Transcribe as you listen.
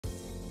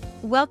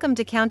Welcome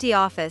to County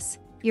Office,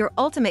 your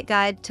ultimate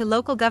guide to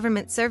local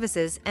government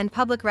services and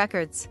public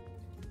records.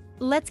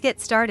 Let's get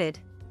started.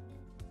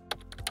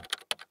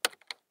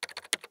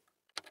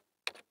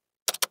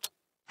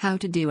 How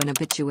to do an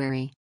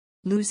obituary.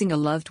 Losing a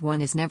loved one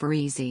is never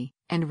easy,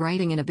 and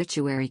writing an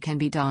obituary can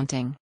be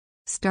daunting.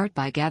 Start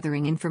by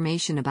gathering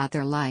information about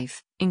their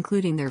life,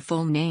 including their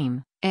full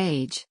name,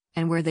 age,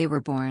 and where they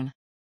were born.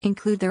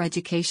 Include their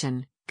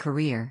education,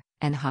 career,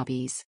 and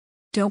hobbies.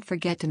 Don't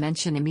forget to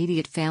mention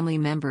immediate family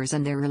members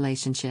and their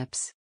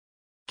relationships.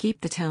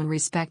 Keep the tone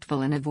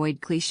respectful and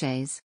avoid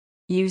cliches.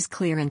 Use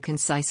clear and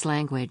concise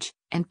language,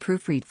 and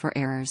proofread for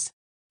errors.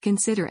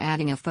 Consider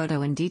adding a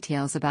photo and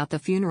details about the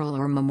funeral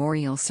or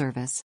memorial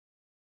service.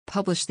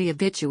 Publish the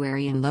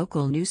obituary in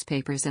local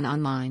newspapers and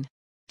online.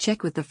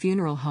 Check with the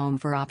funeral home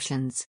for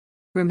options.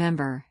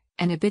 Remember,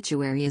 an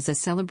obituary is a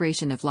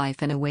celebration of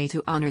life and a way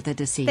to honor the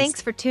deceased.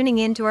 Thanks for tuning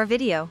in to our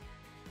video.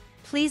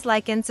 Please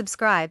like and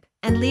subscribe,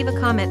 and leave a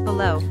comment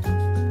below.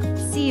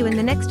 See you in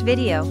the next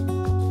video.